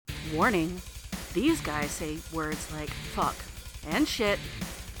Warning, these guys say words like fuck and shit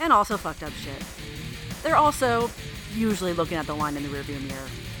and also fucked up shit. They're also usually looking at the line in the rearview mirror.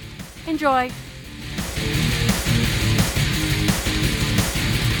 Enjoy!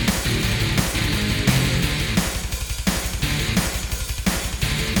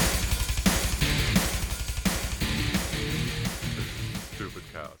 Stupid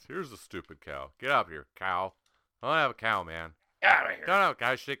cows. Here's a stupid cow. Get up here, cow. I don't have a cow, man. Get out of here. Don't have a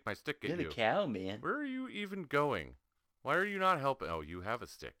cow. Shake my stick at Get you. a cow, man. Where are you even going? Why are you not helping? Oh, you have a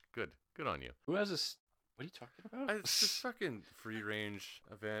stick. Good. Good on you. Who has a... What are you talking about? It's this fucking free range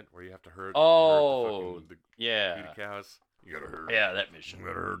event where you have to herd. Oh, the yeah. beauty cows. You gotta herd. Yeah, that mission. You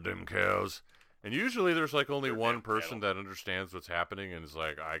gotta herd them cows. And usually there's like only Herd one them person cattle. that understands what's happening and is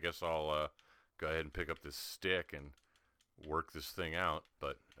like, I guess I'll go ahead and pick up this stick and work this thing out.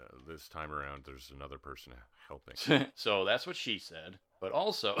 But this time around, there's another person helping. So that's what she said. But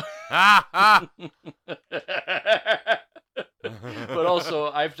also... Ah! but also,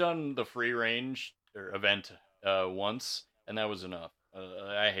 I've done the free range event once, and that was enough.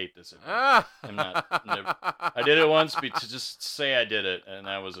 I hate this event. I'm not. I did it once to just say I did it, and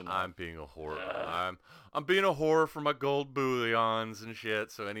that was enough. I'm being a whore. I'm being a whore for my gold bullions and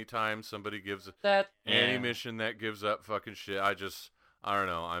shit. So anytime somebody gives any mission that gives up fucking shit, I don't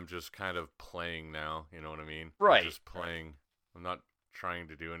know. I'm just kind of playing now. You know what I mean? Right. I'm just playing. I'm not trying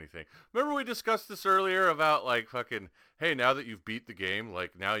to do anything. Remember we discussed this earlier about like fucking, hey, now that you've beat the game,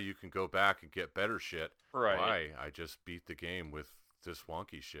 like now you can go back and get better shit. Right. Why? I just beat the game with this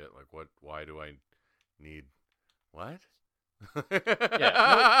wonky shit. Like what? Why do I need what?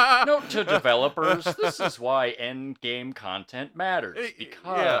 Yeah. Note to developers: this is why end game content matters,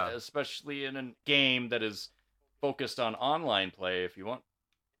 because especially in a game that is focused on online play, if you want,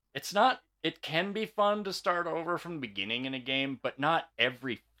 it can be fun to start over from the beginning in a game, but not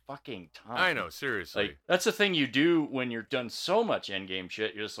every fucking time. I know, seriously. Like, that's the thing you do when you're done so much endgame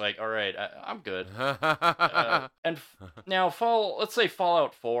shit. You're just like, all right, I'm good. Now, let's say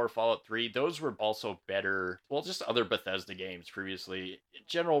Fallout 4, Fallout 3, those were also better. Well, just other Bethesda games previously, in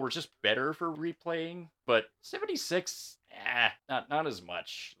general, were just better for replaying. But 76, not as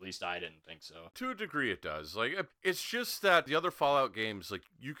much. At least I didn't think so. To a degree, it does. Like, it's just that the other Fallout games, like,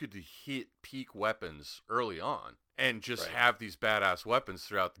 you could hit peak weapons early on and just have these badass weapons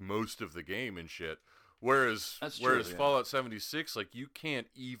throughout most of the game and shit. Whereas Fallout 76, like, you can't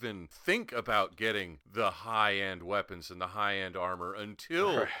even think about getting the high-end weapons and the high-end armor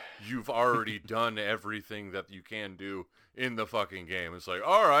until you've already done everything that you can do in the fucking game. It's like,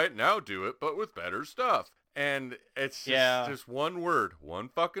 all right, now do it, but with better stuff. And it's just one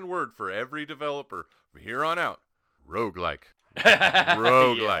fucking word for every developer from here on out. Roguelike.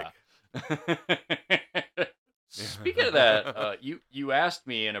 Roguelike. Speaking of that, you asked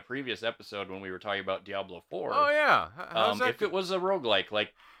me in a previous episode when we were talking about Diablo 4. Oh, yeah. If it was a roguelike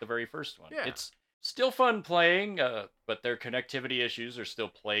like the very first one. Yeah. It's still fun playing, but their connectivity issues are still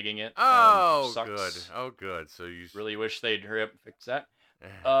plaguing it. Oh, sucks. good. Oh, good. So you really wish they'd hurry up and fix that.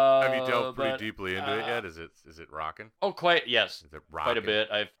 Have you delved pretty deeply into it yet? Is it rocking? Oh, quite, yes. Is it rocking? Quite a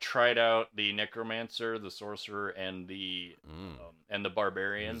bit. I've tried out the Necromancer, the Sorcerer, and the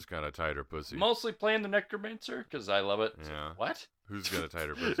Barbarian. Who's got a tighter pussy? Mostly playing the Necromancer, because I love it. Yeah. So, what? Who's got a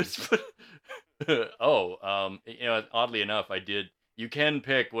tighter pussy? Oddly enough, I did. You can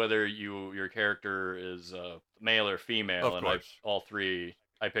pick whether your character is male or female, Of and course. all three.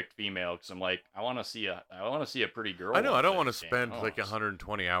 I picked female because I'm like, I want to see a pretty girl. I know. I don't want to thing. spend like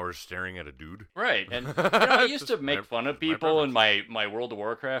 120 hours staring at a dude. Right, and I used to Just make my- fun of my people in my World of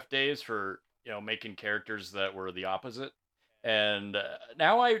Warcraft days for making characters that were the opposite, and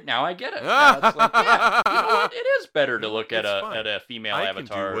now I get it. Now it's like, yeah, you know what? It is better to look at It's fine. a female I avatar.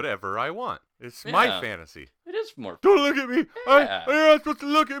 can do whatever I want. It's my Yeah. fantasy. It is more. Don't look at me. Yeah. You're not supposed to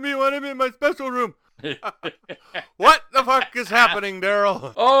look at me when I'm in my special room. What the fuck is happening,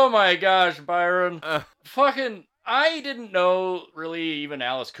 Daryl? Oh my gosh, Byron! Fucking, I didn't know really even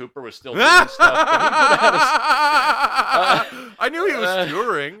Alice Cooper was still doing stuff. I knew he was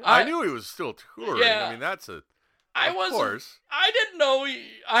touring. I knew he was still touring. Yeah. I mean, that's a. I didn't know.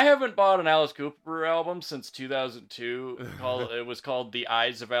 I haven't bought an Alice Cooper album since 2002. It was called The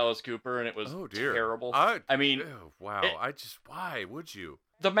Eyes of Alice Cooper, and it was terrible. I mean, wow. Why would you?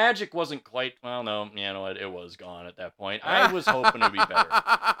 The magic wasn't quite. Well, no, you know what? It was gone at that point. I was hoping to be better.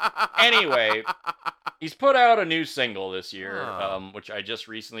 Anyway, he's put out a new single this year, which I just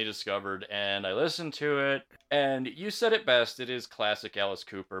recently discovered, and I listened to it. And you said it best. It is classic Alice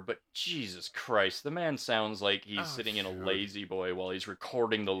Cooper, but Jesus Christ, the man sounds like he's sitting in a lazy boy while he's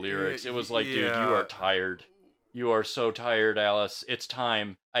recording the lyrics. It was like, dude, you are tired. You are so tired, Alice. It's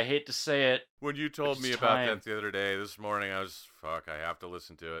time. I hate to say it. When you told It's me about time. that the other day, this morning, I was, fuck, I have to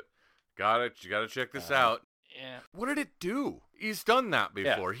listen to it. You gotta check this Uh, out. Yeah. What did it do? He's done that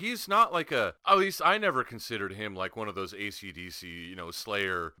Yeah. before. He's not like at least I never considered him like one of those AC/DC,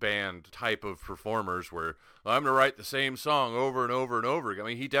 Slayer band type of performers where I'm going to write the same song over and over and over again. I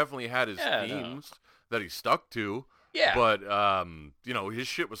mean, he definitely had his themes that he stuck to. Yeah. But, his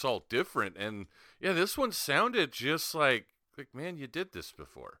shit was all different. And, yeah, this one sounded just like man, you did this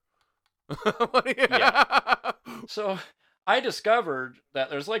before. Yeah. So I discovered that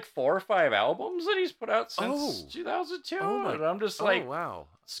there's like 4 or 5 albums that he's put out since 2002. And I'm just like, wow.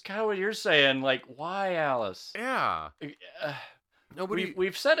 It's kind of what you're saying. Like, why, Alice? Yeah.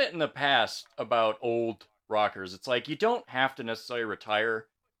 We've said it in the past about old rockers. It's like, you don't have to necessarily retire,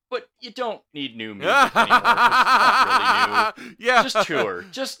 but you don't need new music anymore. 'Cause it's not really new. Yeah.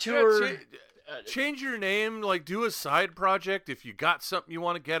 Just tour. Change your name, like do a side project if you got something you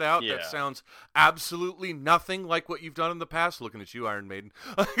want to get out that Yeah. sounds absolutely nothing like what you've done in the past. Looking at you, Iron Maiden.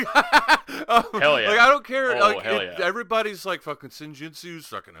 Hell yeah. Like I don't care. Oh, hell yeah. Everybody's like fucking Shinjitsu's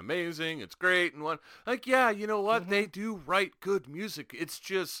fucking amazing. It's great and one. Like yeah, you know what? They do write good music. It's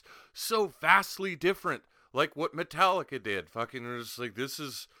just so vastly different. Like what Metallica did. Fucking it was like this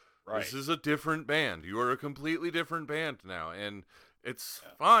is a different band. You are a completely different band now, and it's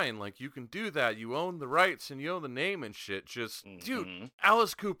fine. Like, you can do that. You own the rights and you own the name and shit. Just, dude,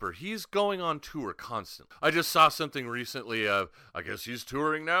 Alice Cooper, he's going on tour constantly. I just saw something recently. I guess he's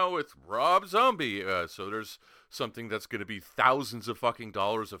touring now with Rob Zombie. So there's something that's going to be thousands of fucking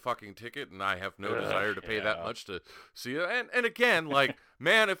dollars a fucking ticket, and I have no desire to pay that much to see it. And again, like,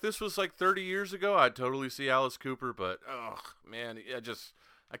 man, if this was like 30 years ago, I'd totally see Alice Cooper. But, oh, man,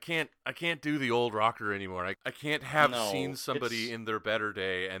 I can't do the old rocker anymore. I can't have seen somebody in their better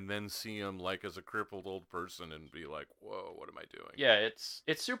day and then see them like as a crippled old person and be like, whoa, what am I doing? Yeah,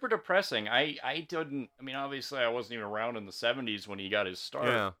 it's super depressing. I mean, obviously I wasn't even around in the 70s when he got his start.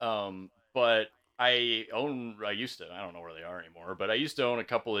 Yeah. But I used to, I don't know where they are anymore, but I used to own a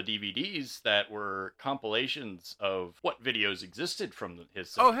couple of DVDs that were compilations of what videos existed from his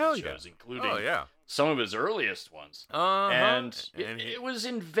 70s shows, including some of his earliest ones. And it was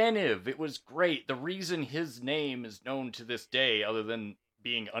inventive. It was great. The reason his name is known to this day, other than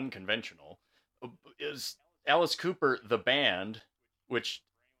being unconventional, is Alice Cooper, the band, which,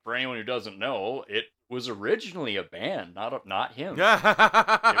 for anyone who doesn't know, it was originally a band, not him. It was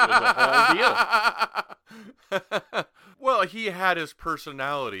a whole deal. Well, he had his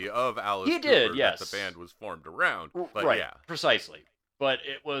personality of Alice Cooper did, yes. that the band was formed around. But right, yeah. Precisely. But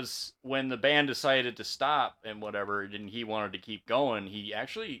it was when the band decided to stop and whatever, and he wanted to keep going, he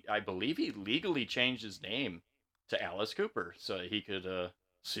actually, I believe he legally changed his name to Alice Cooper so he could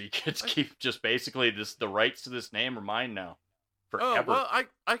keep just basically the rights to this name are mine now. Forever. Oh, well,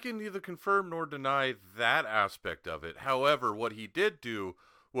 I can neither confirm nor deny that aspect of it. However, what he did do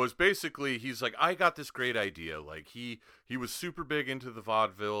was basically, he's like, I got this great idea. Like, he was super big into the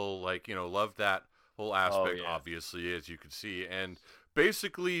vaudeville, like, loved that whole aspect, obviously, as you could see. And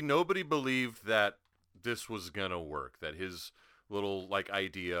basically, nobody believed that this was gonna work, that his little, like,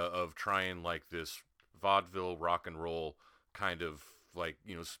 idea of trying, like, this vaudeville rock and roll kind of, like,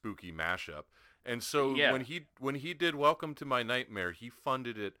 spooky mashup. And so when he did Welcome to My Nightmare, he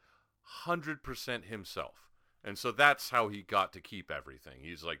funded it 100% himself. And so that's how he got to keep everything.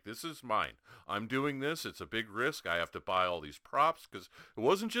 He's like, this is mine. I'm doing this. It's a big risk. I have to buy all these props because it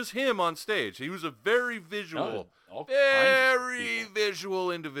wasn't just him on stage. He was a very visual,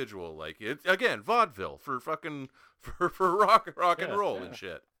 visual individual. Like, again, vaudeville for fucking, for rock and roll and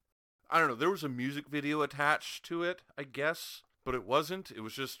shit. I don't know. There was a music video attached to it, I guess. But it wasn't. It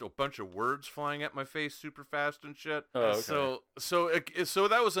was just a bunch of words flying at my face super fast and shit. Oh, okay. So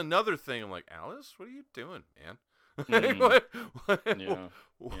that was another thing. I'm like, Alice, what are you doing, man?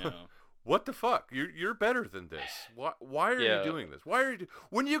 What the fuck? You're better than this. Why are you doing this?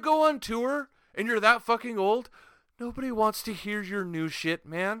 When you go on tour and you're that fucking old, nobody wants to hear your new shit,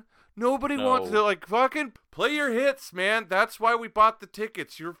 man. Nobody wants to, like, fucking play your hits, man. That's why we bought the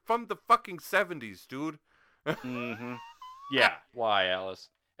tickets. You're from the fucking 70s, dude. Mm-hmm. Yeah, why, Alice?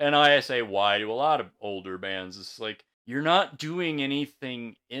 And I say why to a lot of older bands. It's like, you're not doing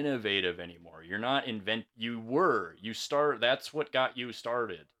anything innovative anymore. You're not that's what got you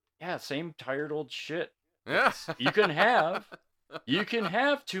started. Yeah, same tired old shit. Yeah. You can have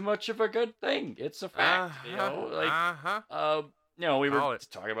too much of a good thing. It's a fact. We were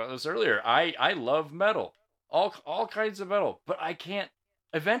talking about this earlier. I love metal. All kinds of metal, but I can't.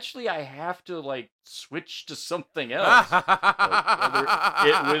 Eventually, I have to, like, switch to something else.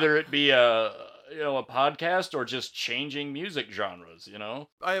 Like, whether it be a podcast or just changing music genres,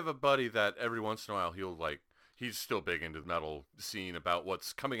 I have a buddy that every once in a while he's still big into the metal scene about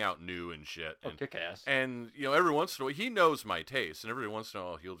what's coming out new and shit. Oh, kick ass. And, every once in a while, he knows my taste, and every once in a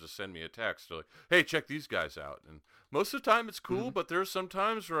while, he'll just send me a text like, hey, check these guys out. And most of the time, it's cool, but there's some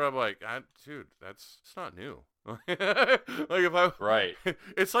times where I'm like, dude, it's not new. Right.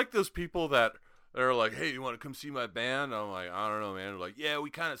 It's like those people that are like, hey, you want to come see my band? I'm like, I don't know, man. They're like, yeah,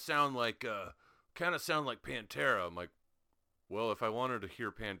 we kind of sound like Pantera. I'm like, well, if I wanted to hear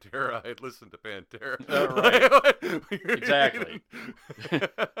Pantera, I'd listen to Pantera. Right. Exactly.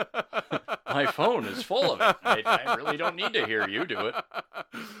 My phone is full of it. I really don't need to hear you do it.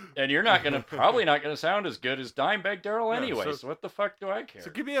 And you're probably not gonna sound as good as Dimebag Darrell anyway. So what the fuck do I care?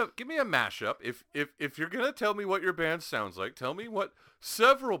 So give me a mashup. If you're gonna tell me what your band sounds like, tell me what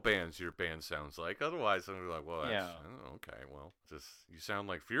several bands your band sounds like. Otherwise, I'm like, well, okay, well, you sound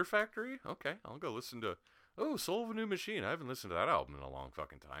like Fear Factory. Okay, I'll go listen to. Oh, Soul of a New Machine. I haven't listened to that album in a long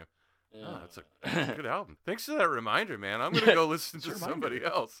fucking time. Yeah. Oh, that's a good album. Thanks for that reminder, man. I'm going to go listen to somebody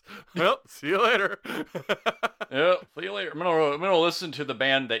else. Well, see you later. Yeah, see you later. I'm gonna listen to the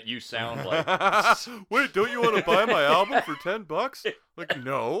band that you sound like. Wait, don't you want to buy my album for $10? Like,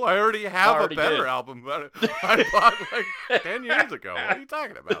 no, I already have a better album that I bought like 10 years ago. What are you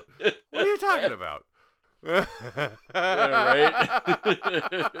talking about? What are you talking about? Yeah, right.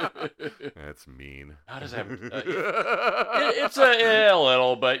 That's mean. How does that? It's a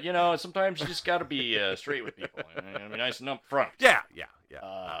little, but sometimes you just got to be straight with people. Be nice and upfront. Yeah.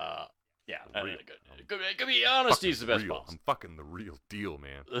 Good. Be honesty's the best real. policy. I'm fucking the real deal,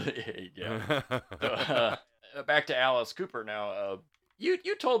 man. Yeah. Back to Alice Cooper now.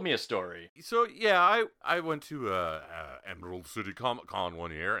 You told me a story. So yeah, I went to Emerald City Comic Con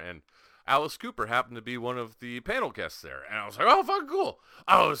one year, and Alice Cooper happened to be one of the panel guests there. And I was like, oh, fucking cool.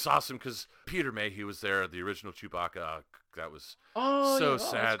 Oh, it was awesome because Peter Mayhew was there, the original Chewbacca. That was so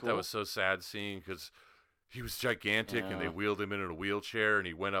sad. Cool. That was so sad seeing because he was gigantic and they wheeled him in a wheelchair and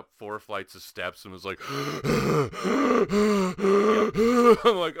he went up 4 flights of steps and was like, I'm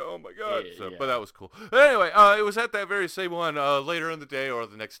like, oh my God. But that was cool. Anyway, it was at that very same one later in the day or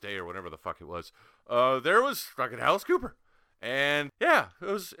the next day or whatever the fuck it was. There was fucking Alice Cooper. And yeah, it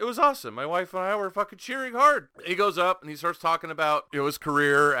was awesome. My wife and I were fucking cheering hard. He goes up and he starts talking about his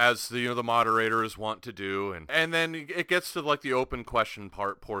career as the moderators want to do, and then it gets to like the open question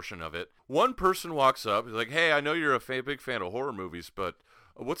portion of it. One person walks up, he's like, "Hey, I know you're a big fan of horror movies, but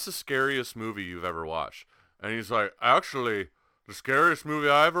what's the scariest movie you've ever watched?" And he's like, "Actually, the scariest movie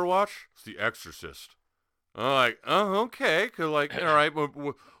I ever watched is The Exorcist." I'm like, oh, okay, all right,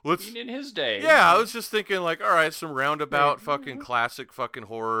 let's. In his day. Yeah, I was just thinking, like, all right, some roundabout fucking classic fucking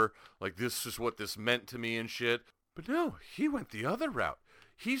horror, like this is what this meant to me and shit. But no, he went the other route.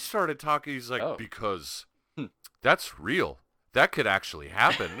 He started talking. He's like, because that's real. That could actually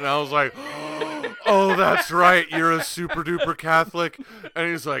happen. And I was like, oh, that's right. You're a super duper Catholic. And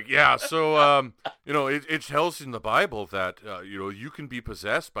he's like, yeah. So, it tells in the Bible that, you can be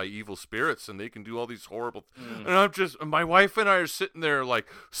possessed by evil spirits and they can do all these horrible. And my wife and I are sitting there like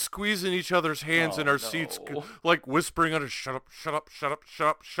squeezing each other's hands in our seats, like whispering under, shut up, shut up, shut up, shut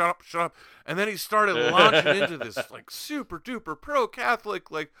up, shut up, shut up. And then he started launching into this like super duper pro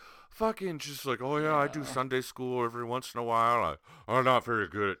Catholic, like, fucking just like, oh yeah, I do Sunday school every once in a while. I'm not very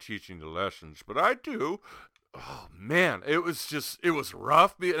good at teaching the lessons, but I do. Oh man, it was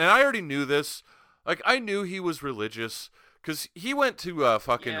rough. And I already knew this. Like, I knew he was religious because he went to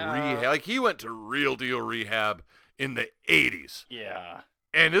fucking rehab. Like, he went to real deal rehab in the 80s. Yeah.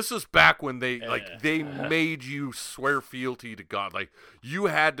 And this was back when they made you swear fealty to God. Like, you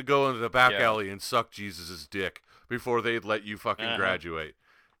had to go into the back alley and suck Jesus's dick before they'd let you fucking graduate.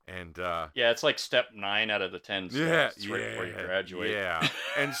 And it's like step 9 out of the 10 steps right before you graduate. Yeah.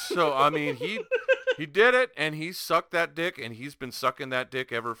 And so I mean he did it and he sucked that dick and he's been sucking that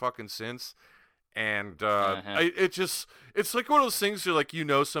dick ever fucking since. And it's like one of those things you're like,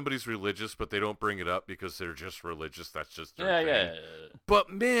 somebody's religious but they don't bring it up because they're just religious. That's just their thing. Yeah. But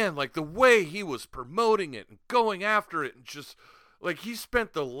man, like the way he was promoting it and going after it and just like he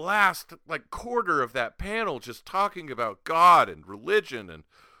spent the last like quarter of that panel just talking about God and religion and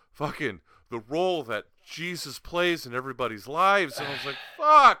fucking the role that Jesus plays in everybody's lives. And I was like,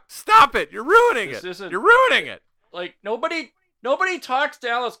 fuck, stop it. You're ruining it. You're ruining it. Like, nobody talks to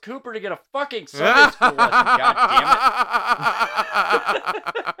Alice Cooper to get a fucking Sunday school lesson, goddammit.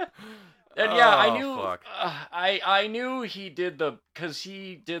 And yeah, I knew he did because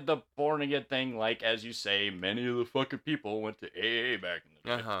he did the born again thing, like, as you say, many of the fucking people went to AA back in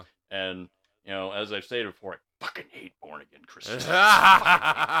the day. And, as I've stated before, I fucking hate born again Christians.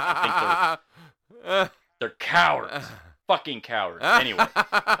 I They're cowards. Fucking cowards. Anyway.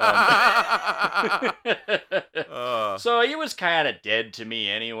 So he was kind of dead to me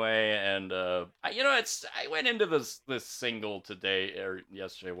anyway, and I went into this single today or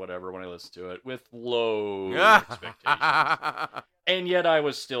yesterday, whatever, when I listened to it with low expectations, and yet I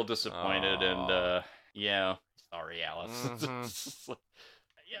was still disappointed. And yeah, sorry, Alice. Mm-hmm.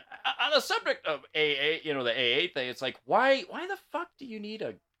 Yeah, on the subject of AA, the AA thing, it's like, why the fuck do you need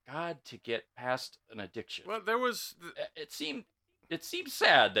a god to get past an addiction? Well, there was. It seemed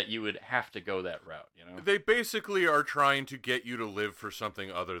sad that you would have to go that route, They basically are trying to get you to live for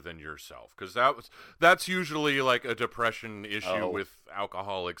something other than yourself, because that's usually like a depression issue with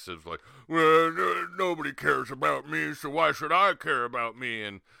alcoholics. Of like, well, nobody cares about me, so why should I care about me?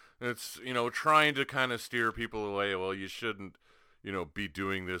 And it's trying to kind of steer people away. Well, you shouldn't be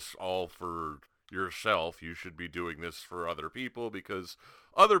doing this all for yourself. You should be doing this for other people, because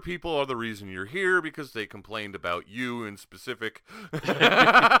other people are the reason you're here, because they complained about you in specific.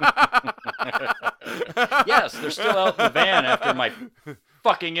 Yes, they're still out in the van after my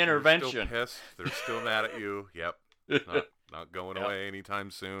fucking intervention. They're still pissed. They're still mad at you. Yep. Not going away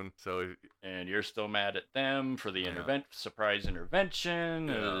anytime soon. So, and you're still mad at them for the surprise intervention.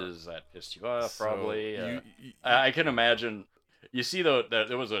 Does that piss you off? Probably. I can imagine. You see, though, that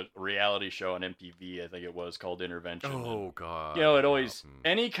there was a reality show on MTV, I think it was, called Intervention. Oh, God. It always,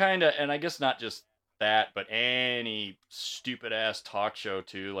 any kind of, and I guess not just that, but any stupid-ass talk show,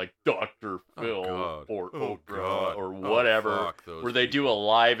 too, like Dr. Phil or Oprah or whatever, where they do a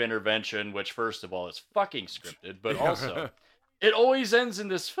live intervention, which, first of all, is fucking scripted, but also, it always ends in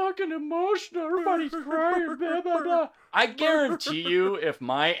this fucking emotional, everybody's crying, blah, blah, blah. I guarantee you, if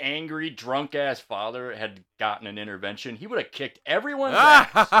my angry, drunk-ass father had gotten an intervention, he would have kicked everyone's ass.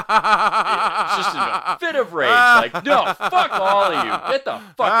 It's just in a fit of rage. Like, no, fuck all of you. Get the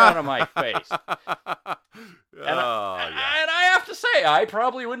fuck out of my face. And I have to say, I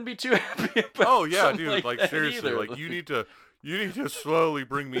probably wouldn't be too happy about dude. Like seriously, either. like you need to slowly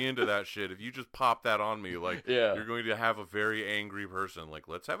bring me into that shit. If you just pop that on me, like, you're going to have a very angry person. Like,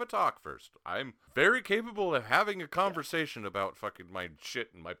 let's have a talk first. I'm very capable of having a conversation about fucking my shit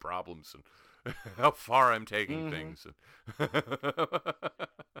and my problems and how far I'm taking things.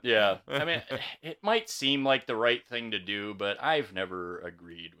 Yeah. I mean, it might seem like the right thing to do, but I've never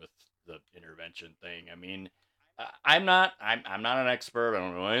agreed with the intervention thing. I mean, I'm not an expert. I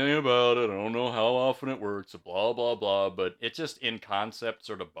don't know anything about it. I don't know how often it works. Blah blah blah. But it just in concept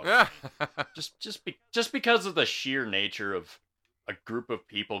sort of bugs me. just because of the sheer nature of a group of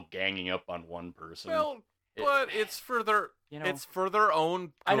people ganging up on one person. Well, but it's for their it's for their own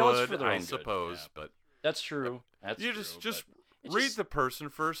good. I know it's for their own I suppose, good, but that's true. Just read the person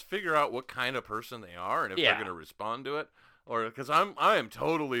first. Figure out what kind of person they are, and if they're going to respond to it, or because I am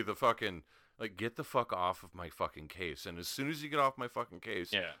totally the fucking. Like, get the fuck off of my fucking case. And as soon as you get off my fucking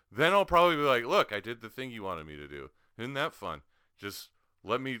case, then I'll probably be like, look, I did the thing you wanted me to do. Isn't that fun? Just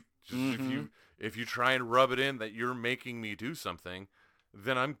let me, if you try and rub it in that you're making me do something,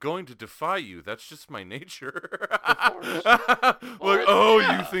 then I'm going to defy you. That's just my nature. Of course.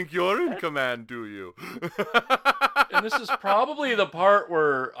 You think you're in command, do you? And this is probably the part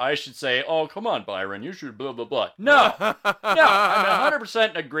where I should say, oh, come on, Byron, you should blah, blah, blah. No, I'm 100%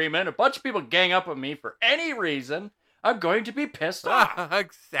 in agreement. A bunch of people gang up on me for any reason. I'm going to be pissed off.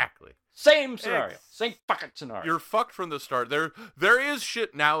 Exactly. Same scenario. Same fucking scenario. You're fucked from the start. There is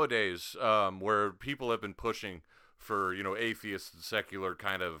shit nowadays where people have been pushing for, atheist and secular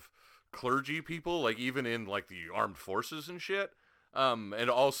kind of clergy people, like even in like the armed forces and shit. And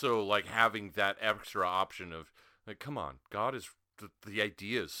also like having that extra option of like, come on, God is the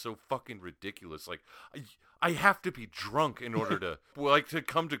idea is so fucking ridiculous. Like I have to be drunk in order to to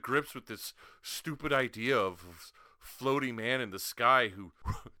come to grips with this stupid idea of floating man in the sky who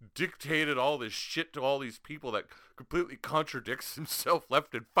dictated all this shit to all these people that completely contradicts himself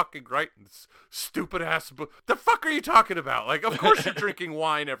left and fucking right in this stupid ass book. The fuck are you talking about? Like, of course you're drinking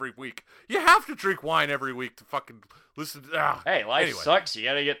wine every week. You have to drink wine every week to fucking listen to... Hey, life sucks. You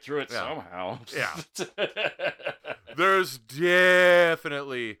gotta get through it somehow. Yeah. There's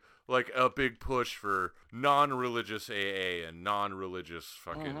definitely like a big push for non-religious AA and non-religious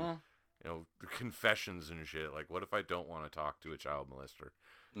fucking... confessions and shit. Like, what if I don't want to talk to a child molester?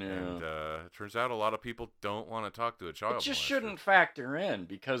 Yeah. And it turns out a lot of people don't want to talk to a child molester. It just shouldn't factor in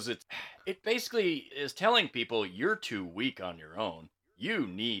because it basically is telling people you're too weak on your own. You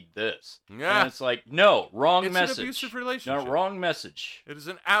need this. Yeah. And it's like, no, wrong message. It's an abusive relationship. No, wrong message. It is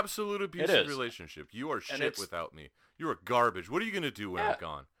an absolute abusive relationship. You are shit without me. You are garbage. What are you going to do when I'm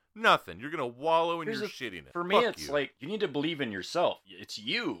gone? Nothing. You're gonna wallow in Here's your the- shittiness. For me, Fuck it's you. like you need to believe in yourself. It's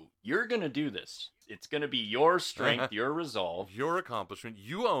you. You're gonna do this. It's gonna be your strength, your resolve. Your accomplishment.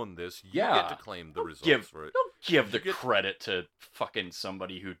 You own this. You Yeah. get to claim the Don't results give, for it. don't give the You get- credit to fucking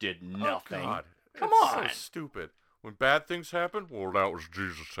somebody who did nothing. Oh, God. Come It's on. so stupid. When bad things happen, well, that was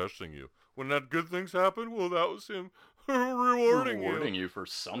Jesus testing you. When that good things happen, well, that was him rewarding you for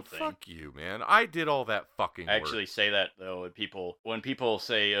something. Fuck you, man. I did all that fucking I work. actually say that though when people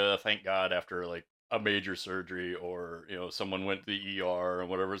say thank God after like a major surgery or someone went to the ER or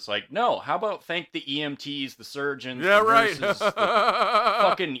whatever, it's like, no, how about thank the EMTs, the surgeons, Yeah, the right. nurses, the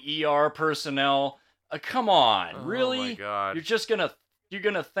fucking ER personnel. Come on, Oh, really? my God. You're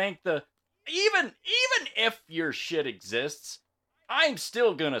gonna thank the even if your shit exists, I'm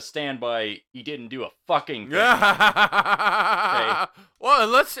still gonna stand by he didn't do a fucking thing. Yeah. Well,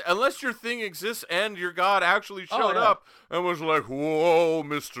 unless your thing exists and your God actually showed yeah. up and was like, "Whoa,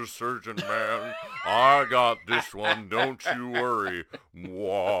 Mr. Surgeon Man, I got this one. Don't you worry."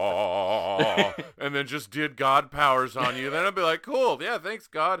 Whoa. And then just did God powers on you. Then I'd be like, "Cool, yeah, thanks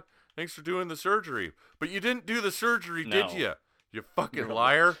God, thanks for doing the surgery." But you didn't do the surgery, did No. you? You fucking No.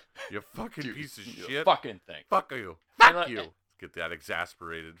 liar. You fucking Dude, piece of you shit. fucking thing. Fuck you. Hey, Fuck look, you. Get that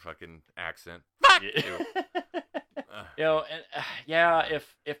exasperated fucking accent. Fuck Yeah. you. And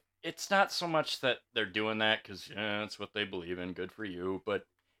if it's not so much that they're doing that because it's what they believe in, good for you, but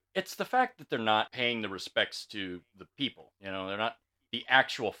it's the fact that they're not paying the respects to the people. They're not the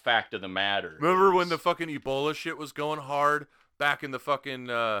actual fact of the matter. Remember when is- the fucking Ebola shit was going hard back in the fucking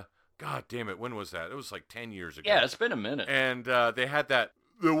God damn it, when was that? It was like 10 years ago. Yeah, it's been a minute. And they had the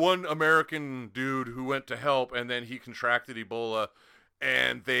one American dude who went to help, and then he contracted Ebola,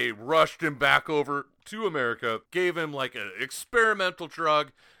 and they rushed him back over to America, gave him like an experimental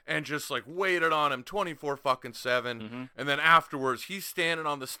drug, and just like waited on him 24/7. Mhm. And then afterwards, he's standing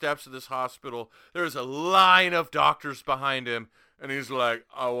on the steps of this hospital. There's a line of doctors behind him, and he's like,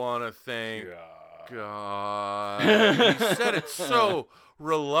 "I want to thank God." He said it so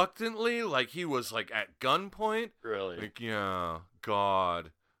reluctantly, like he was like at gunpoint. Really? Like, yeah,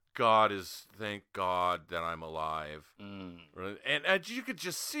 God is, thank God that I'm alive. Mm. And you could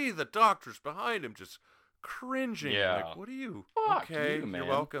just see the doctors behind him just cringing. Yeah. Like, what are you? Fuck Okay, you, man. you're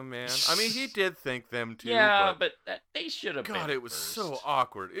welcome, man. I mean, he did thank them too. Yeah, but but they should have. God, been it was so first.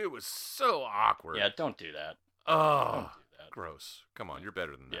 awkward. It was so awkward. Yeah, don't do that. Oh, Don't do that. gross. Come on, you're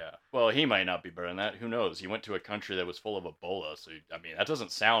better than that. Yeah. Well, he might not be better than that. Who knows? He went to a country that was full of Ebola, so I mean, that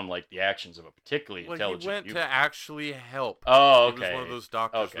doesn't sound like the actions of a particularly Well, intelligent he went human. to actually help. Oh, He was okay. one of those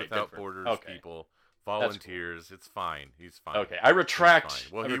Doctors Okay, Without different. Borders Okay. people. cool. Volunteers. It's fine. He's fine. Okay, I retract. He's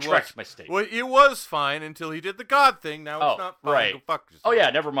fine. Well, I he retract was- my statement. Well, it was fine until he did the God thing. Now Oh, it's not fine. right. Go fuck yourself. Oh yeah,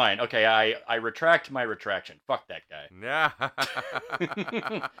 never mind. Okay, I retract my retraction. Fuck that guy. Yeah.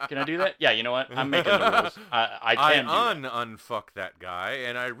 Can I do that? Yeah, you know what? I'm making the rules. I can do that. unfuck that guy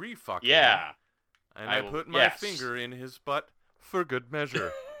and I refuck him. Yeah. And I I will- put my yes. finger in his butt for good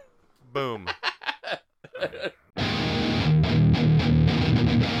measure. Boom.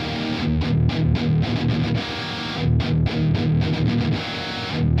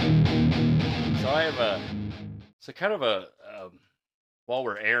 So I have kind of a while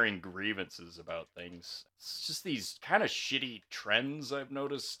we're airing grievances about things, it's just these kind of shitty trends I've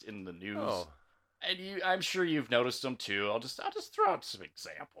noticed in the news. Oh. And I'm sure you've noticed them too. I'll just throw out some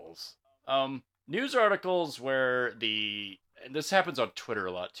examples. News articles where and this happens on Twitter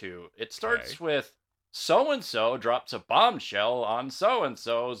a lot too. It starts Okay. with so and so drops a bombshell on so and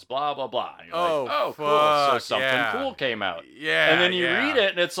so's blah blah blah. And you're Oh, like, oh, cool. So fuck, something yeah. cool came out. Yeah. And then you yeah. read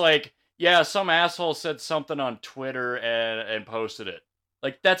it, and it's like, yeah, some asshole said something on Twitter and posted it.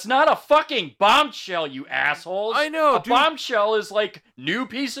 Like, that's not a fucking bombshell, you assholes. I know, A dude. bombshell is like new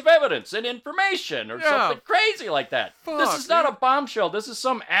piece of evidence and information or Yeah. something crazy like that. This Fuck, is not dude. a bombshell. This is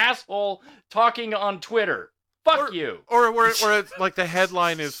some asshole talking on Twitter. Fuck you. Or where it's like the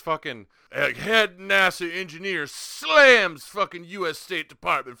headline is fucking head NASA engineer slams fucking U.S. State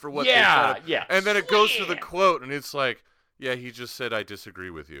Department for what they said. Yeah. And then it goes to the Slam. quote, and it's like, yeah, he just said I disagree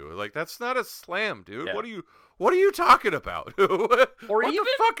with you. Like, that's not a slam, dude. Yeah. What are you talking about? what even- the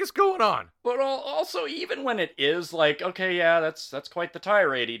fuck is going on? But also, even when it is like, okay, yeah, that's quite the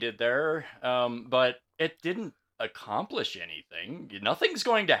tirade he did there, but it didn't accomplish anything. Nothing's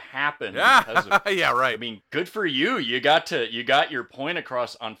going to happen because Yeah, of. yeah, right. I mean, good for you. You got your point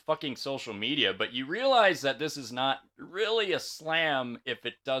across on fucking social media, but you realize that this is not really a slam if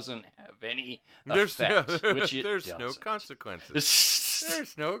it doesn't have any there's effect, which it there's no doesn't. consequences.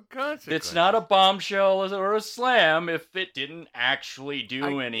 There's no consequence. It's not a bombshell or a slam if it didn't actually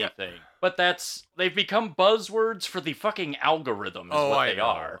do anything. But they've become buzzwords for the fucking algorithm is what they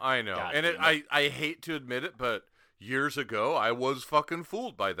are. I know. God And damn I hate to admit it, but years ago, I was fucking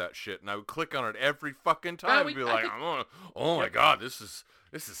fooled by that shit, and I would click on it every fucking time and be like, "Oh my god, this is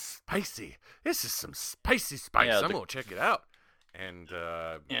spicy. This is some spicy spice. Yeah, I'm gonna check it out." And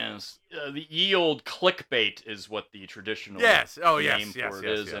yes, the ye old clickbait is what the traditional name for it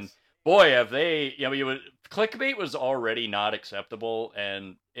is. Yes. And boy, have they, clickbait was already not acceptable,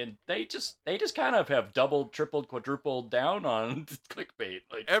 and they just kind of have doubled, tripled, quadrupled down on clickbait.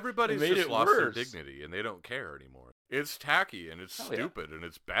 Like everybody's made just it lost their worse. dignity, and they don't care anymore. It's tacky and it's Oh, yeah. stupid and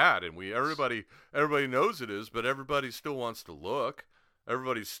it's bad, and everybody knows it is, but everybody still wants to look.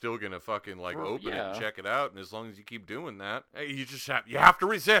 Everybody's still gonna fucking open it and check it out, and as long as you keep doing that, hey, you have to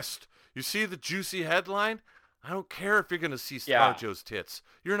resist. You see the juicy headline? I don't care if you're gonna see ScarJo's tits.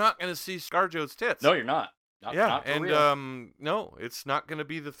 You're not gonna see ScarJo's tits. No, you're not. Not for real. No, it's not gonna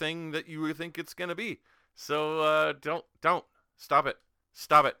be the thing that you think it's gonna be. So don't stop it.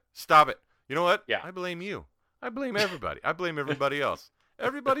 You know what? Yeah. I blame you. I blame everybody. I blame everybody else.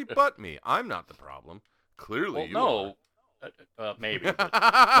 Everybody but me. I'm not the problem. Clearly, you are. Maybe. But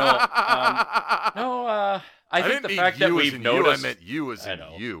I think the fact that we've noticed. I meant you as in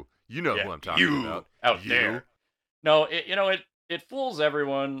you. You know who I'm talking about. Out there. No, it fools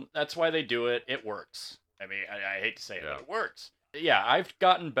everyone. That's why they do it. It works. I mean, I hate to say it, but it works. Yeah, I've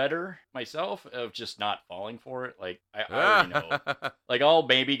gotten better myself of just not falling for it. Like, I already know. Like, I'll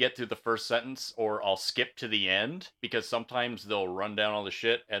maybe get through the first sentence, or I'll skip to the end, because sometimes they'll run down all the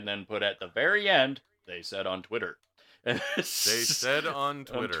shit and then put at the very end, they said on Twitter. They said on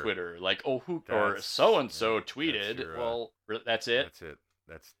Twitter. On Twitter. Like, or so-and-so tweeted. Well, that's it? That's it.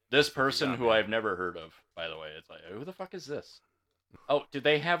 That's this person who I've never heard of, by the way. It's like, who the fuck is this? Oh, did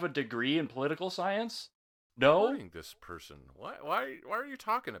they have a degree in political science? No. This person. Why are you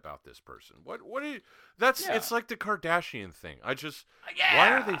talking about this person? What are you? It's like the Kardashian thing.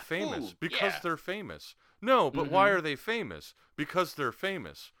 Why are they famous? Because they're famous. No, but why are they famous? Because they're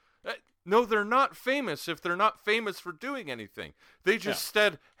famous. No, they're not famous if they're not famous for doing anything. They just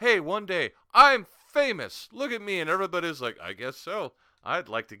said, "Hey, one day I'm famous. Look at me," and everybody's like, "I guess so. I'd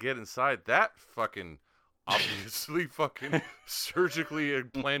like to get inside that fucking." Obviously, fucking surgically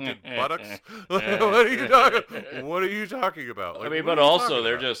implanted buttocks. What are you talking about? Like, I mean, but also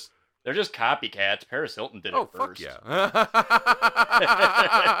they're just copycats. Paris Hilton did it first. Fuck yeah!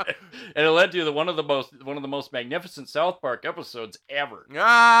 And it led to one of the most magnificent South Park episodes ever.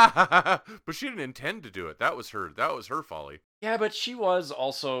 But she didn't intend to do it. That was her folly. Yeah, but she was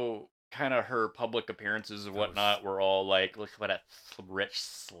also kind of her public appearances and whatnot were all like, look what a rich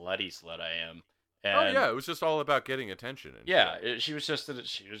slutty slut I am. And it was just all about getting attention. And she was that's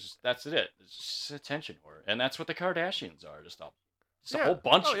it. It's just attention whore, and that's what the Kardashians are. Just a whole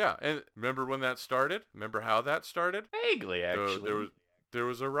bunch. Oh yeah, and remember when that started? Remember how that started? Vaguely, actually. There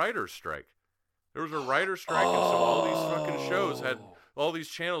was a writer's strike. There was a writer's strike, and so all these fucking all these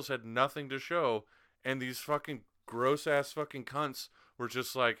channels had nothing to show, and these fucking gross ass fucking cunts were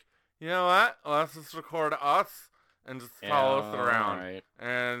just like, you know what? Let's just record us. And just follow us around, right.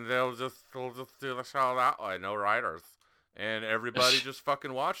 And they'll just do the show that way. No writers, and everybody just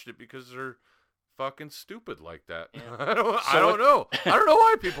fucking watched it because they're fucking stupid like that. Yeah. I don't know. I don't know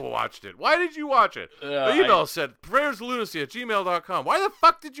why people watched it. Why did you watch it? The email said prayerslunacy@gmail.com. Why the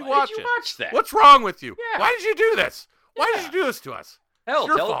fuck did you watch it? Why did you watch that? What's wrong with you? Yeah. Why did you do this? Why did you do this to us? Hell, it's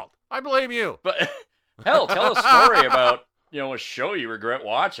your fault. I blame you. But hell, tell a story about. A show you regret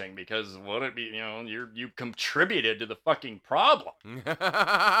watching because would it be, you contributed to the fucking problem.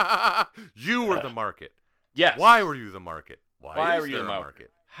 You were the market. Yes. Why were you the market? Why were you the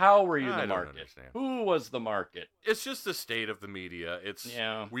market? How were you the I market? Don't understand. Who was the market? It's just the state of the media.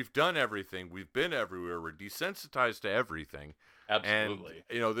 We've done everything. We've been everywhere. We're desensitized to everything. Absolutely.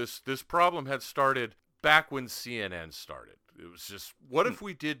 And this problem had started back when CNN started. It was just, what if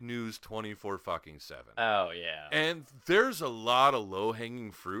we did news 24/7? Oh, yeah. And there's a lot of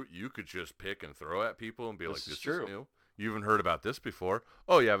low-hanging fruit you could just pick and throw at people and be this is new. You haven't heard about this before.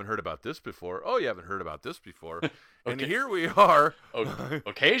 Oh, you haven't heard about this before. Oh, you haven't heard about this before. And here we are.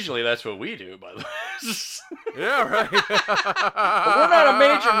 Occasionally, that's what we do, by the way. Yeah, right. But we're not a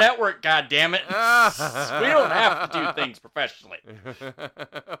major network, goddammit. We don't have to do things professionally.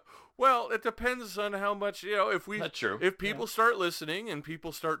 Well, it depends on how much, That's true. If people start listening and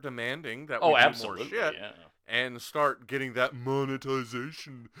people start demanding that we do absolutely, more shit and start getting that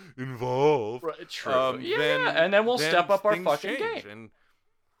monetization involved. Right, true. And then we'll step up our fucking game. And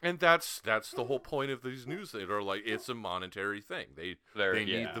And that's the whole point of these news. That are like, it's a monetary thing. They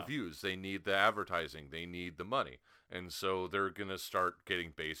need the views, they need the advertising, they need the money, and so they're gonna start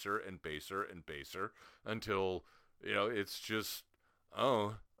getting baser and baser and baser until it's just,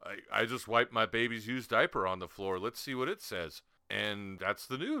 oh, I just wiped my baby's used diaper on the floor. Let's see what it says, and that's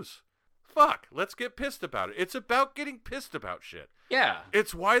the news. Fuck, let's get pissed about it. It's about getting pissed about shit. Yeah.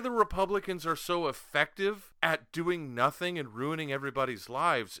 It's why the Republicans are so effective at doing nothing and ruining everybody's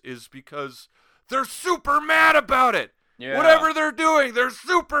lives, is because they're super mad about it. Yeah. Whatever they're doing, they're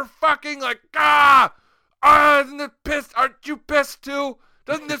super fucking like, isn't it pissed? Aren't you pissed too?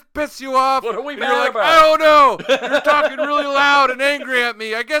 Doesn't this piss you off? What are we and mad you're like, about? I don't know. You're talking really loud and angry at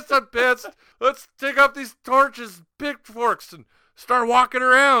me. I guess I'm pissed. Let's take up these torches, pitchforks, and start walking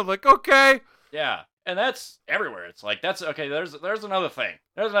around. Like, okay. Yeah, and that's everywhere. It's like, that's okay. There's another thing.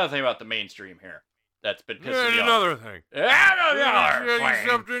 There's another thing about the mainstream here that's been pissing me off. Another thing.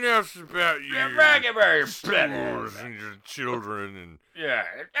 Something else about you. And your children and yeah.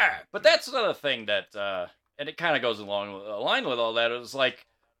 But that's another thing that, and it kind of goes along with all that. It was like,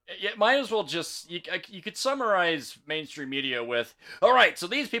 it might as well just, you could summarize mainstream media with, all right, so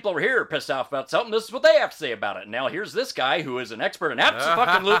these people over here are pissed off about something. This is what they have to say about it. And now here's this guy who is an expert in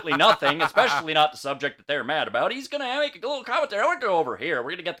absolutely nothing, especially not the subject that they're mad about. He's going to make a little commentary. We're going to go over here.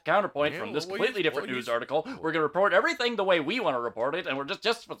 We're going to get the counterpoint from this completely different news article. We're going to report everything the way we want to report it, and we're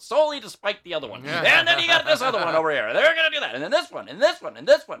just solely to spite the other one. And then you got this other one over here. They're going to do that. And then this one, and this one, and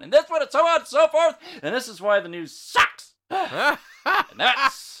this one, and this one, and so on and so forth. And this is why the news sucks. And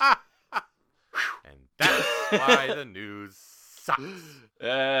that's why the news sucks.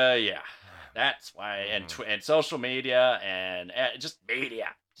 Yeah, that's why, and social media and just media.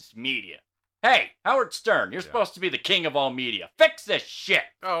 Hey, Howard Stern, you're supposed to be the king of all media. Fix this shit.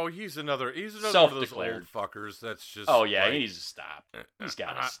 Oh, he's another one of those old fuckers. That's just. Oh yeah, like, he needs to stop. He's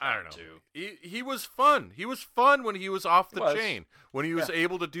got to stop. I don't know. Too. He was fun. He was fun when he was off the chain, when he was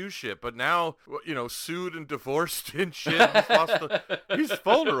able to do shit. But now, sued and divorced and shit. He's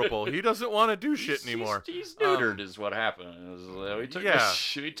vulnerable. He doesn't want to do shit anymore. He's neutered, is what happened.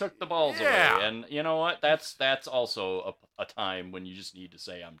 He took the balls away, and you know what? That's also a time when you just need to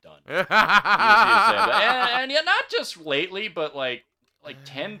say, I'm done. And yeah, not just lately, but like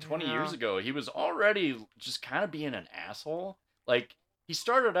 10, 20 years ago, he was already just kind of being an asshole. Like, he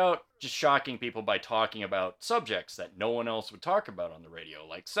started out just shocking people by talking about subjects that no one else would talk about on the radio,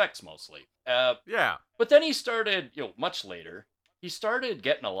 like sex mostly. But then he started, much later, he started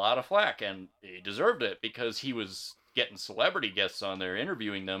getting a lot of flack, and he deserved it because he was getting celebrity guests on there,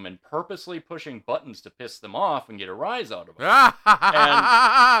 interviewing them, and purposely pushing buttons to piss them off and get a rise out of them.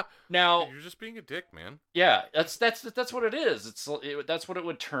 And now you're just being a dick, man. Yeah, that's what it is. That's what it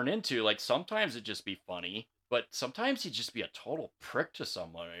would turn into. Like, sometimes it'd just be funny, but sometimes he'd just be a total prick to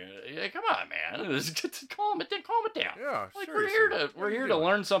someone. Like, come on, man, calm it down. Yeah, like, seriously. we're here to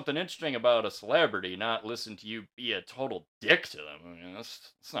learn something interesting about a celebrity, not listen to you be a total dick to them. I mean,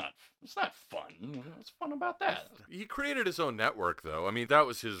 it's not fun. What's fun about that? He created his own network, though. I mean, that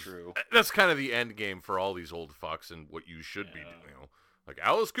was his. True. That's kind of the end game for all these old fucks, and what you should be doing. Like,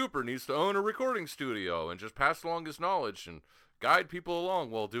 Alice Cooper needs to own a recording studio and just pass along his knowledge and guide people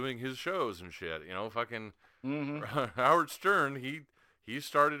along while doing his shows and shit. Fucking. Mm-hmm. Howard Stern, he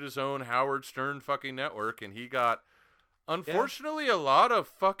started his own Howard Stern fucking network, and he got, unfortunately, a lot of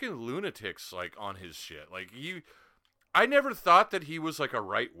fucking lunatics like on his shit. Like, I never thought that he was like a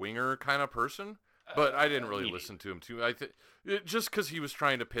right winger kind of person, but I didn't really listen to him too. Just because he was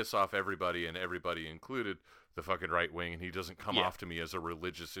trying to piss off everybody, and everybody included the fucking right wing, and he doesn't come off to me as a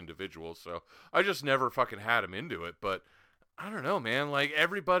religious individual, so I just never fucking had him into it. But I don't know, man. Like,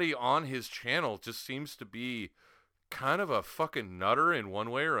 everybody on his channel just seems to be kind of a fucking nutter in one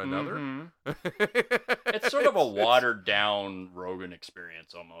way or another. Mm-hmm. It's sort of a watered down Rogan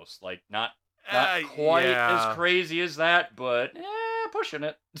experience almost. Like, not quite as crazy as that, but pushing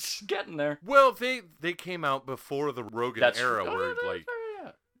it. It's getting there. Well, they came out before the Rogan era where like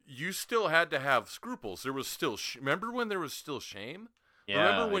you still had to have scruples. There was still remember when there was still shame? Yeah,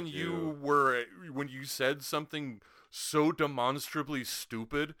 remember when you said something so demonstrably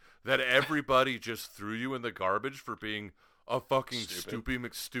stupid that everybody just threw you in the garbage for being a fucking Stoopy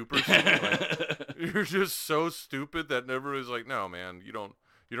McStooper? Like, you're just so stupid that everybody's like, no, man, you don't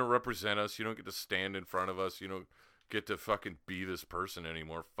represent us. You don't get to stand in front of us. You don't get to fucking be this person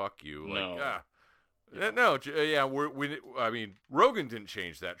anymore. Fuck you. I mean, Rogan didn't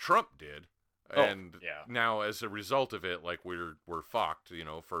change that. Trump did. And now, as a result of it, like, we're fucked,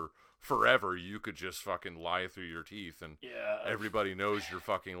 forever you could just fucking lie through your teeth and Yeah. everybody knows you're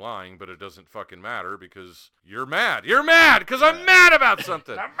fucking lying, but it doesn't fucking matter because you're mad. You're mad because I'm mad about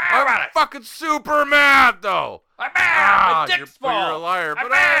something. I'm mad about it. Fucking super mad though. I'm mad. My you're, dick's but you're a full. liar. I'm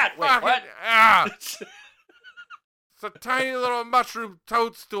but mad. I Wait, fucking, what? It's a tiny little mushroom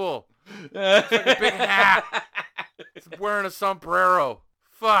toadstool. It's like a big hat. It's wearing a sombrero.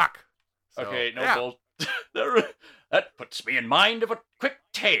 Fuck. So, Okay, no yeah. bull. That puts me in mind of a quick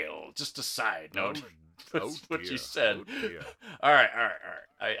tale. Just a side note. That's what dear. you said. Oh, dear. All right.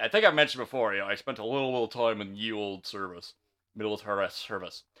 I think I mentioned before. I spent a little time in ye old service, military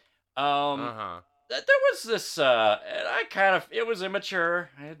service. Uh-huh. There was this, and it was immature.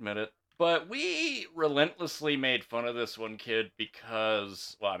 I admit it. But we relentlessly made fun of this one kid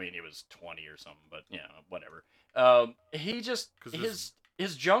because, well, I mean, he was 20 or something, but whatever. He just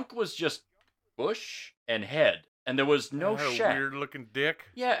his junk was just bush and head, and there was no Had a shack. weird looking dick.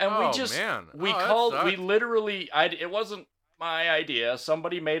 Yeah, and Oh, we just man. we Oh, that called sucked. we literally it wasn't my idea.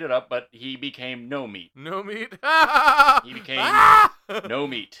 Somebody made it up, but he became No Meat. No meat. He became No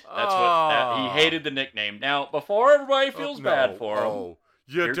Meat. That's what he hated the nickname. Now, before everybody feels bad for him, Oh,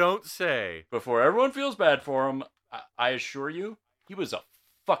 you Here- don't say. before everyone feels bad for him, I assure you, he was a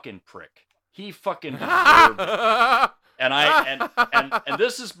fucking prick. He fucking deserved it. And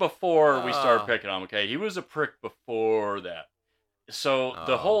this is before we started picking on him, okay? He was a prick before that. So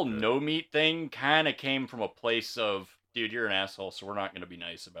the whole good. No Meat thing kind of came from a place of, dude, you're an asshole, so we're not going to be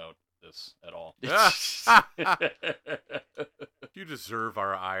nice about this at all. You deserve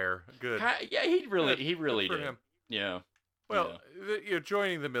our ire. Good. Yeah, he really Good for did. him. Yeah. Well,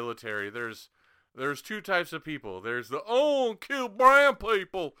 joining the military, there's two types of people. There's the kill brown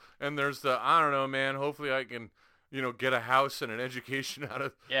people, and there's the I don't know, man. Hopefully, I can get a house and an education out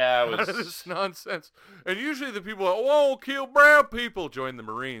of this nonsense. And usually, the people kill brown people join the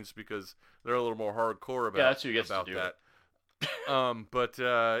Marines because they're a little more hardcore about that's who gets to about do that. But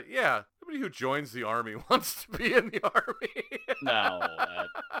nobody who joins the army wants to be in the army. No.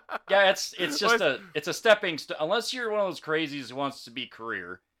 It's just it's a stepping stone. Unless you're one of those crazies who wants to be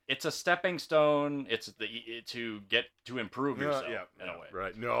career, it's a stepping stone. It's to improve yourself in a way.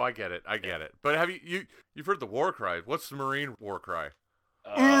 Right. No, I get it. But have you've heard the war cry? What's the Marine war cry?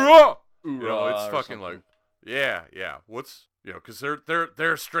 Hoorah! It's fucking like, yeah. What's because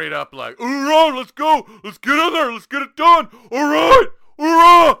they're straight up like, hoorah! Let's go! Let's get in there! Let's get it done! All right!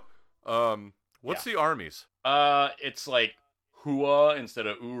 Hoorah! What's the Army's? It's like hua instead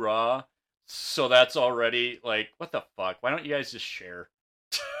of oorah. So that's already like, what the fuck? Why don't you guys just share?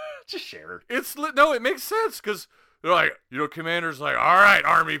 Just share. It makes sense because they're like, commander's like, all right,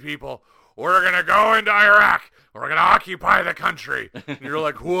 Army people, we're gonna go into Iraq. We're gonna occupy the country. And you're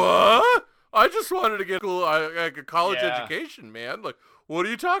like, what? I just wanted to get like a college education, man. Like, what are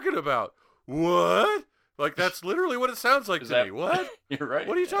you talking about? What? Like, that's literally what it sounds like to me. What? You're right.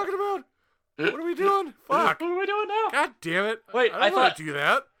 What are you talking about? What are we doing? Fuck. What are we doing now? God damn it. Wait, I thought to do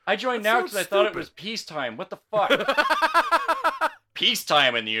that. I joined That now sounds because I thought it stupid. was peacetime. What the fuck?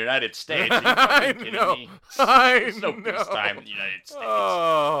 Peacetime in the United States? Are you I fucking kidding know. me? I There's no know. peacetime in the United States.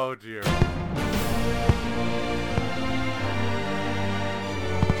 Oh, dear.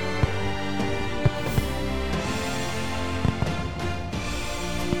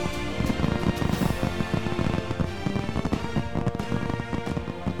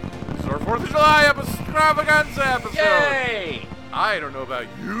 This is our 4th of July extravaganza episode. Yay! I don't know about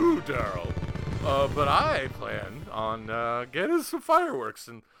you, Daryl, but I plan on getting some fireworks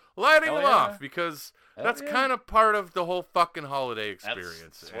and lighting Hell them yeah. off because Hell that's yeah. kind of part of the whole fucking holiday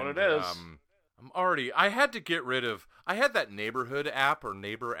experience. That's what it is. I had to get rid of, I had that neighborhood app or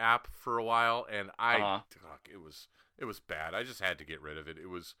neighbor app for a while, and fuck, it was bad. I just had to get rid of it. It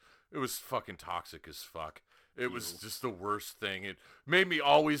was fucking toxic as fuck. It was just the worst thing. It made me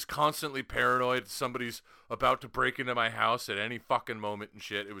always constantly paranoid somebody's about to break into my house at any fucking moment and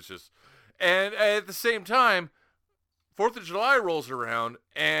shit. It was just, and at the same time, 4th of July rolls around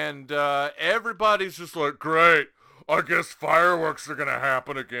and everybody's just like, great, I guess fireworks are gonna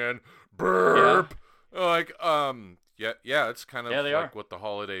happen again. Burp. Like, it's kind of like what the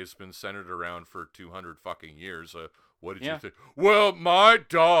holiday's been centered around for 200 fucking years. What did you think? Well, my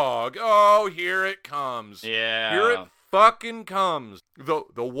dog. Oh, here it comes. Yeah. Here it fucking comes. The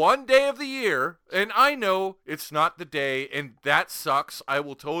one day of the year, and I know it's not the day, and that sucks. I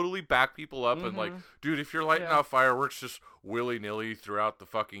will totally back people up and like, dude, if you're lighting off fireworks just willy-nilly throughout the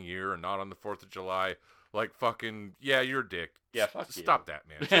fucking year and not on the 4th of July, like fucking, you're a dick. Yeah, fuck you. Stop that,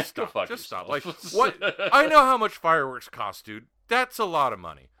 man. Just stop. Go fuck Just stop. yourself. Like, what? I know how much fireworks cost, dude. That's a lot of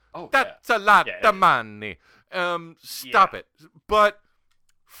money. Oh, That's a lot Yeah, of money. Stop it. But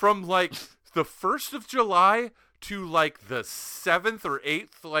from like the 1st of July to like the 7th or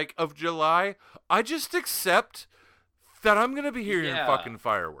 8th like of July, I just accept that I'm going to be hearing fucking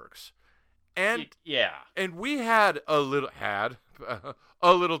fireworks. And and we had a little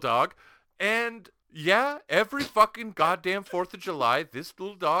dog, and yeah, every fucking goddamn 4th of July, this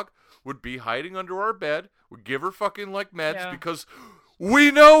little dog would be hiding under our bed. We'd give her fucking like meds because we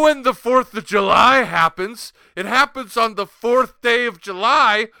know when the 4th of July happens. It happens on the 4th day of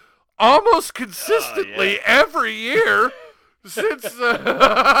July, almost consistently every year. Since consistently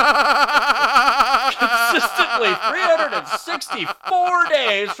 364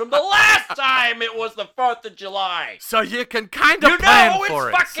 days from the last time it was the 4th of July. So you can kind of plan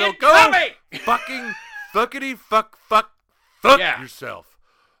for it. So go coming. fucking fuckity fuck yourself.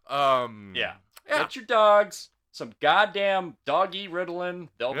 Get your dogs some goddamn doggy Ritalin.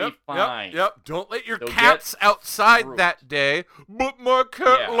 They'll be fine. Yep. Don't let your cats outside that day. But my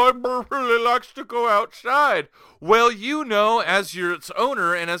cat really likes to go outside. Well, you know, as its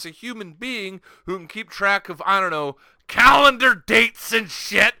owner and as a human being who can keep track of, I don't know, calendar dates and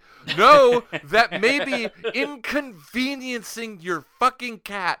shit, know that maybe inconveniencing your fucking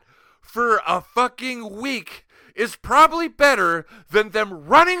cat for a fucking week is probably better than them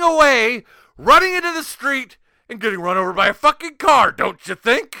running away, running into the street, and getting run over by a fucking car, don't you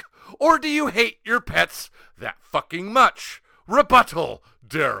think? Or do you hate your pets that fucking much? Rebuttal,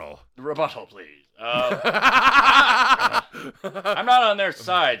 Daryl. Rebuttal, please. I'm not on their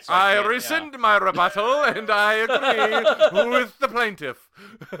side. So I rescind my rebuttal, and I agree with the plaintiff.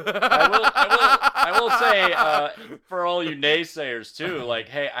 I will say, for all you naysayers too, like,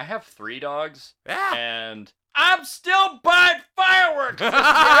 hey, I have 3 dogs, and I'm still buying fireworks this year,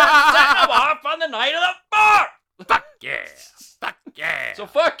 setting them off on the night of the 4th. Fuck yeah. Fuck yeah. So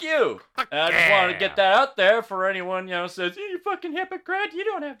fuck you. And I just wanted to get that out there for anyone, says, you fucking hypocrite, you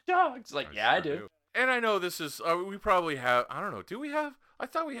don't have dogs. Like, I do. And I know this is, we probably have, I don't know, do we have, I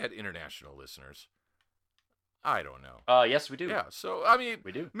thought we had international listeners. I don't know. Yes, we do. Yeah, so, I mean,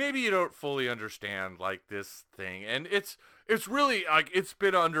 we do. Maybe you don't fully understand, like, this thing. And it's really, like, it's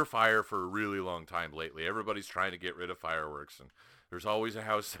been under fire for a really long time lately. Everybody's trying to get rid of fireworks, and there's always a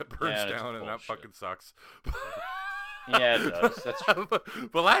house that burns down, and that fucking sucks. Yeah, it does. That's true.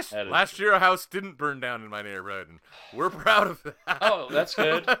 But last year, a house didn't burn down in my neighborhood, and we're proud of that. Oh, that's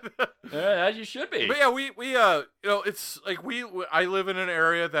good. As you should be. But yeah, we it's like I live in an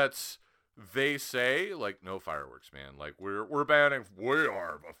area that's, they say, like, no fireworks, man. Like, we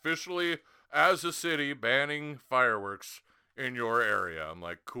are officially, as a city, banning fireworks in your area. I'm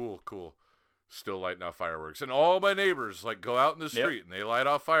like, cool. Still lighting off fireworks, and all my neighbors like go out in the street and they light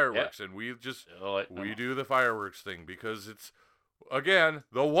off fireworks, and we do the fireworks thing because it's, again,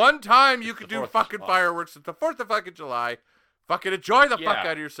 the one time you could do fucking fireworks. It's the 4th of fucking July. Fucking enjoy the fuck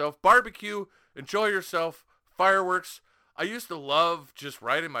out of yourself. Barbecue, enjoy yourself. Fireworks. I used to love just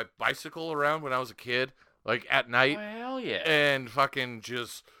riding my bicycle around when I was a kid, like at night. Oh, hell yeah. And fucking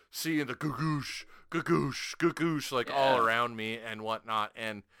just seeing the gagoosh, like all around me and whatnot,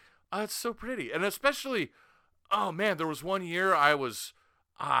 and it's so pretty. And especially, oh man, there was one year I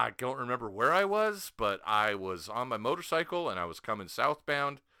don't remember where I was, but I was on my motorcycle and I was coming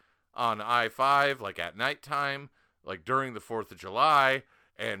southbound on I-5, like at nighttime, like during the 4th of July.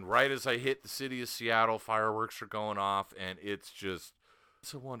 And right as I hit the city of Seattle, fireworks are going off. And it's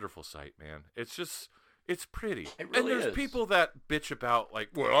a wonderful sight, man. It's pretty. It really and there's people that bitch about, like,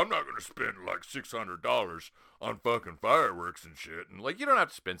 well, I'm not going to spend like $600 on fucking fireworks and shit. And like, you don't have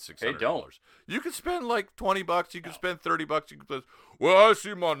to spend $600. They don't. You can spend like $20. You can spend $30. You can spend, well, I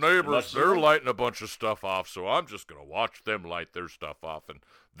see my neighbors, they're lighting a bunch of stuff off, so I'm just going to watch them light their stuff off. And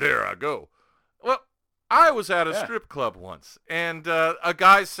there I go. Well, I was at a strip club once, and a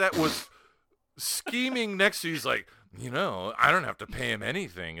guy was scheming next to me. He's like, I don't have to pay him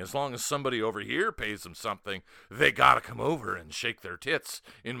anything. As long as somebody over here pays him something, they gotta come over and shake their tits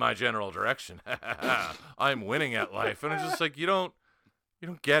in my general direction. I'm winning at life. And it's just like, you don't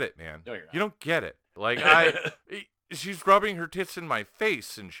get it, man. No, you're not. You don't get it. Like, she's rubbing her tits in my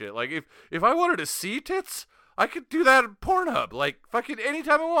face and shit. Like, if I wanted to see tits, I could do that in Pornhub, like, fucking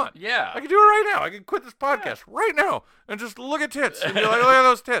anytime I want. Yeah. I can do it right now. I can quit this podcast right now and just look at tits and be like, look at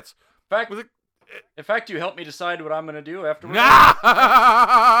those tits. In fact, you help me decide what I'm going to do afterwards.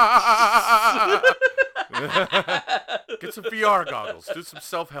 Get some VR goggles. Do some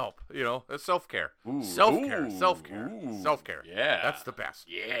self-help. Self-care. Self-care. Yeah. That's the best.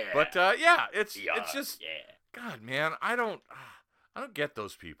 Yeah. But, it's just, God, man, I don't get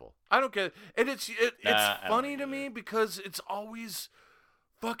those people. I don't get it. And it's funny to me because it's always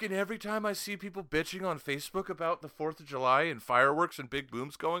fucking every time I see people bitching on Facebook about the 4th of July and fireworks and big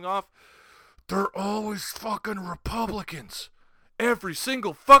booms going off, they're always fucking Republicans. Every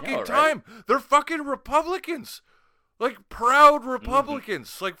single fucking time. They're fucking Republicans. Like, proud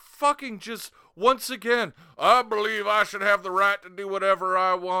Republicans. Like, fucking just, once again, I believe I should have the right to do whatever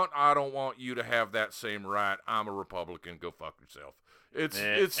I want. I don't want you to have that same right. I'm a Republican. Go fuck yourself.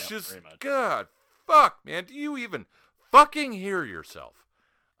 It's just, God, fuck, man. Do you even fucking hear yourself?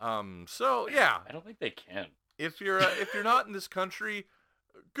 So, yeah. I don't think they can. If you're not in this country...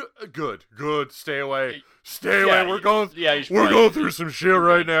 Good. Stay away. Stay away. We're going through some shit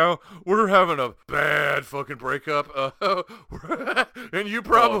right now. We're having a bad fucking breakup. And you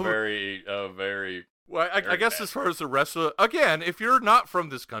probably very. Well, I guess as far as the rest of again, if you're not from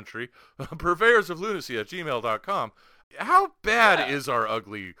this country, purveyorsoflunacy@gmail.com. How bad is our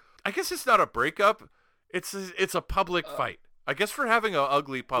ugly? I guess it's not a breakup. It's a public fight. I guess we're having an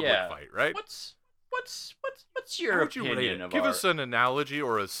ugly public fight, right? What's your opinion of Give us an analogy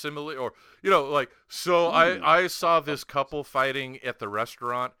or a simile, or I saw this couple fighting at the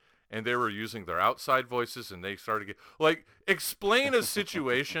restaurant and they were using their outside voices and they started explain a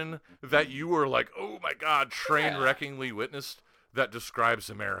situation that you were like, oh my God, train-wreckingly witnessed that describes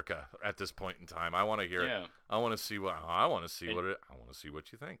America at this point in time. I want to hear it. I want to see what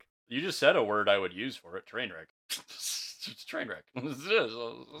you think. You just said a word I would use for it, train wreck. It's train wreck. Yes.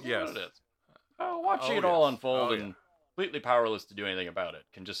 What it is. Watching it all unfold and completely powerless to do anything about it.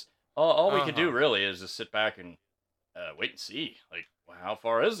 All we can do really is just sit back and wait and see. Like, how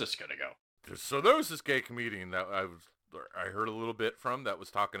far is this gonna go? So there was this gay comedian that I heard a little bit from that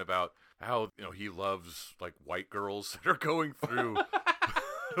was talking about how he loves like white girls that are going through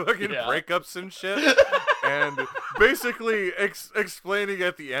fucking breakups and shit, and basically explaining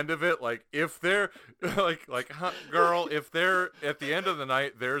at the end of it, like if they're girl, if they're at the end of the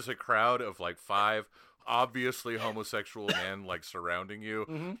night, there's a crowd of like 5 obviously homosexual men like surrounding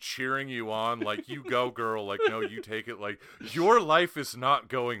you, cheering you on, like you go girl, like no, you take it, like your life is not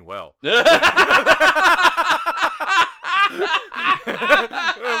going well. Maybe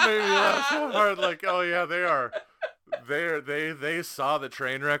that's so hard. Like, oh yeah, they are. They saw the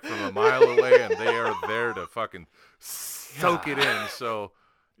train wreck from a mile away, and they are there to fucking soak it in. So,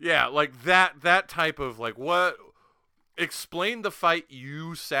 yeah, like that type of like what. Explain the fight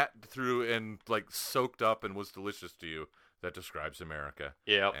you sat through and like soaked up and was delicious to you. That describes America.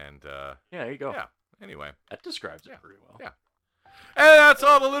 Yeah. And there you go. Yeah. Anyway, that describes it pretty well. Yeah. And that's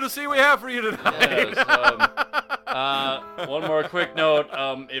all the lunacy we have for you tonight. Yes, one more quick note.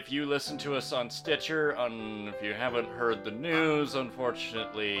 If you listen to us on Stitcher, if you haven't heard the news,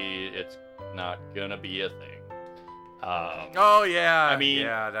 unfortunately, it's not gonna be a thing. I mean,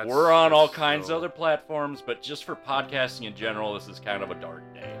 we're on all kinds of other platforms, but just for podcasting in general, this is kind of a dark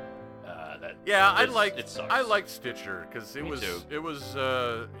day. I liked Stitcher because it was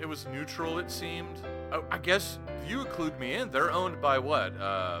neutral. It seemed. I guess you include me in. They're owned by what?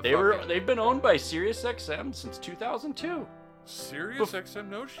 They've been owned by SiriusXM since 2002. SiriusXM?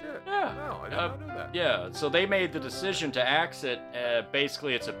 No shit. Yeah. No, I did not know that. Yeah, so they made the decision to exit.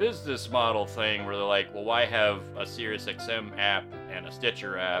 Basically, it's a business model thing where they're like, well, why have a SiriusXM app and a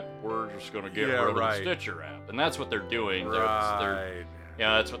Stitcher app? We're just going to get rid of the Stitcher app. And that's what they're doing. Right.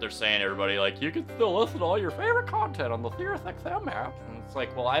 That's what they're saying, everybody. Like, you can still listen to all your favorite content on the SiriusXM app. And it's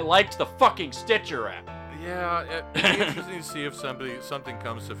like, well, I liked the fucking Stitcher app. Yeah, it'd be interesting to see if something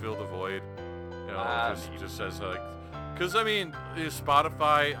comes to fill the void. Just says like... Because, I mean,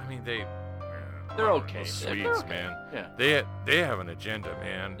 Spotify, I mean, they're okay. Sweets, man. Yeah. They have an agenda,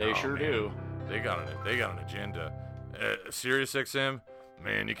 man. They sure do. They got an agenda. SiriusXM,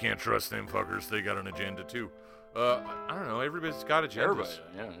 man, you can't trust them fuckers. They got an agenda, too. I don't know. Everybody's got agendas. Everybody,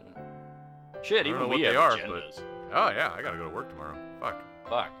 yeah. Shit, even we have agendas. But, oh, yeah. I got to go to work tomorrow.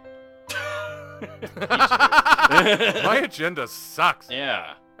 Fuck. My agenda sucks.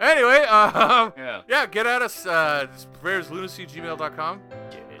 Yeah. Anyway, get at us. purveyorslunacy@gmail.com.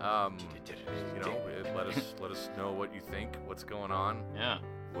 Let us know what you think. What's going on? Yeah.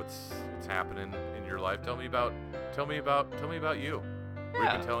 What's happening in your life? Tell me about you. Yeah.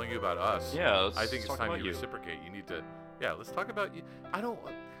 We've been telling you about us. Yeah. I think it's time you reciprocate. You need to. Yeah. Let's talk about you.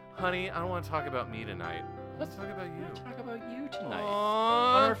 Honey, I don't want to talk about me tonight. Let's talk about you. Talk about you tonight.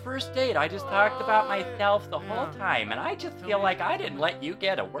 Aww. On our first date, I just talked about myself the whole time, and I just feel like I didn't let you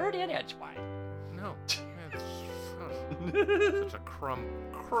get a word in edgewise. No, man, such a crumb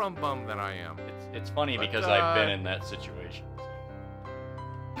bum that I am. It's funny because I've been in that situation.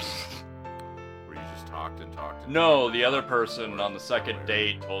 Where you just talked and talked. And No, talked the and other talked. person on the second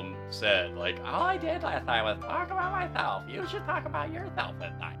date said, like, all I did last night was talk about myself. You should talk about yourself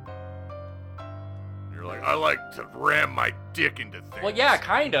at night. You're like, I like to ram my dick into things. Well, yeah,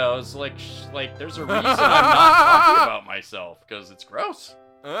 kind of. I was like, there's a reason I'm not talking about myself, because it's gross.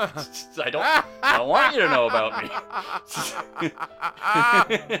 I don't want you to know about me.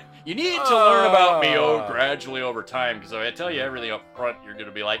 You need to learn about me gradually over time, because if I tell you everything up front, you're going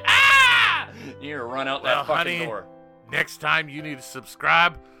to be like, ah! You're going to run out that fucking door. Next time you need to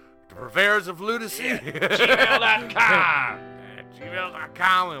subscribe to Purveyors of Lunacy. Gmail.com.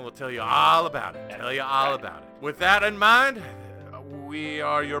 gmail.com, and we'll tell you all about it. With that in mind, we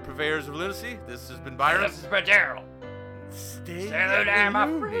are your Purveyors of Lunacy. This has been Byron. This is for Gerald. Stay Salute, my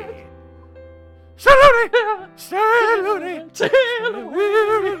friend.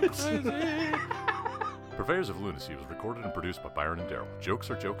 Purveyors of Lunacy was recorded and produced by Byron and Daryl. Jokes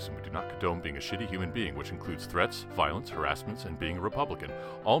are jokes, and we do not condone being a shitty human being, which includes threats, violence, harassments, and being a Republican.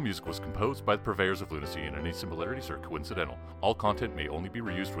 All music was composed by the Purveyors of Lunacy, and any similarities are coincidental. All content may only be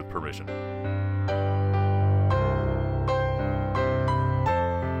reused with permission.